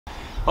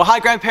Well,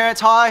 hi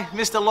grandparents, hi,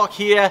 Mr. Locke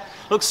here.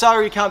 Look,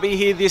 sorry we can't be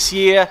here this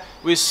year.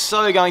 We're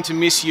so going to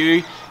miss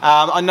you.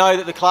 I know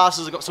that the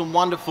classes have got some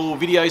wonderful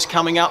videos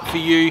coming up for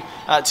you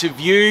to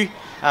view.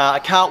 I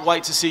can't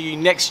wait to see you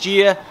next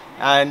year,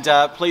 and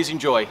please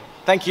enjoy.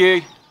 Thank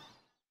you.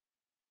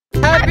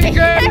 Happy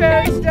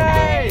Grandparents'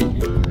 Day!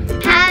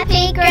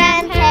 Happy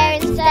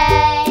Grandparents'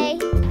 Day!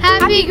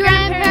 Happy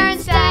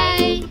Grandparents'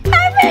 Day!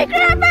 Happy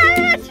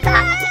Grandparents'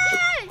 Day!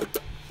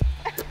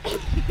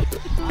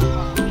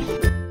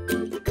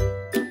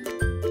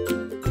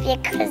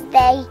 Because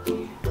they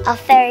are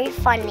very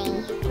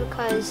funny.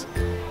 Because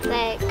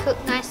they cook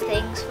nice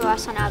things for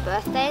us on our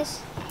birthdays.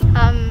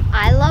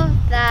 I love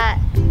that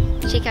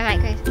she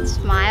can make me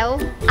smile.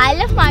 I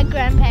love my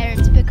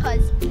grandparents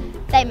because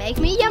they make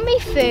me yummy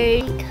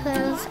food.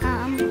 Because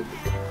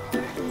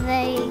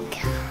they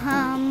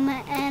come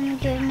and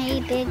give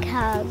me big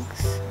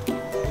hugs.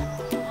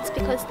 It's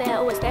because they're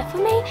always there for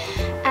me,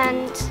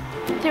 and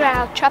through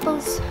our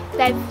troubles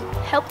they've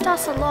helped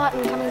us a lot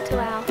and coming to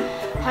our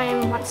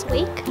home once a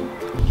week.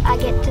 I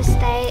get to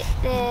stay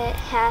at their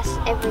house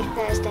every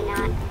Thursday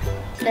night.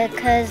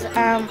 Because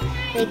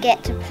we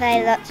get to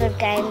play lots of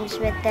games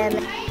with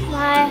them.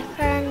 My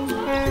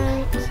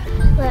grandparents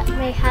let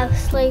me have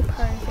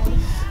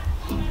sleepovers.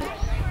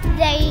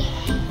 They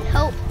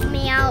help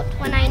me out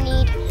when I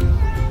need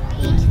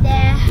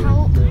their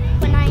help,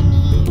 when I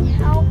need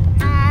help,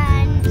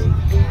 and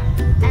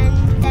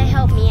they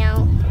help me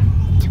out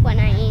when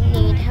I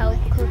need help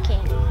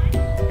cooking.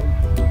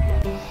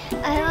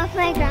 I love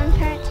my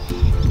grandparents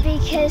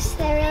because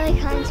they're really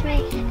kind to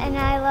me and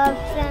I love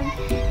them.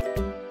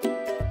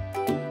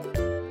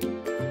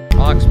 I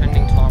like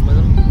spending time with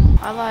them.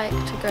 I like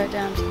to go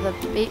down to the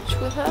beach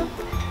with her,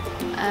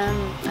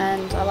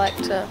 and I like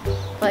to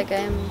play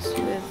games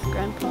with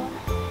Grandpa.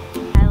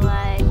 I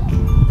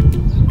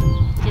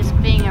like just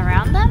being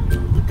around them.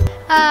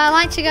 I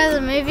like to go to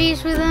the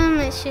movies with them.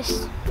 It's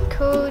just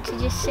cool to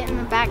just sit in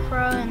the back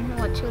row and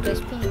watch all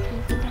those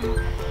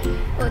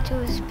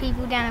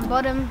people down the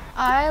bottom.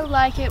 I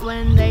like it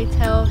when they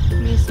tell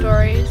me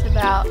stories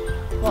about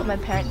what my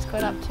parents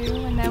got up to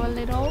when they were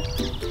little.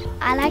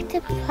 I like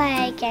to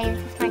play games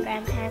with my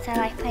grandparents. I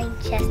like playing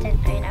chess and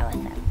Uno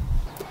with them.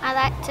 I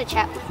like to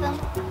chat with them.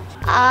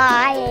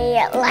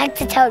 I like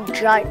to tell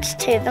jokes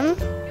to them,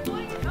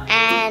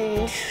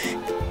 and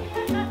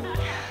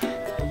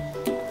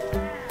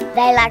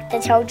they like to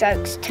tell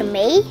jokes to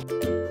me.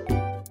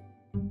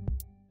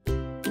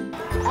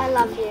 I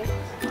love you.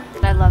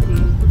 I love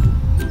you.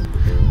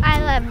 I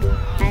love you.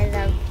 I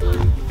love you.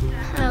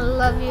 I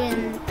love you,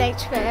 and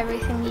thanks for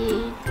everything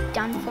you've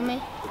done for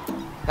me.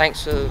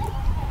 Thanks for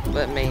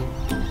letting me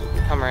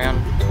come around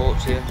and talk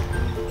to you.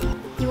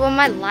 You are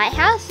my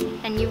lighthouse,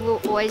 and you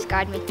will always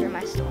guide me through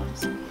my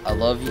storms. I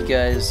love you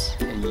guys,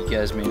 and you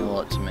guys mean a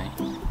lot to me.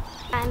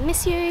 I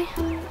miss you.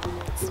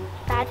 It's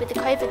bad with the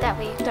COVID that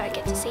we don't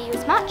get to see you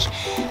as much,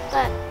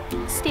 but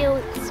still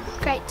it's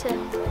great to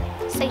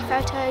see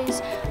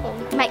photos or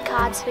make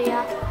cards for you.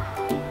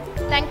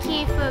 Thank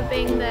you for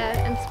being there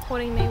and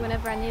supporting me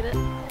whenever I need it.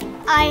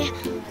 I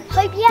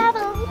hope you have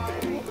a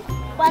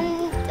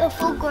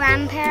wonderful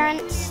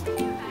Grandparents'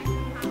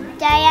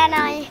 Day, and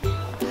I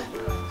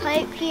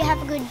hope you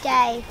have a good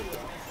day.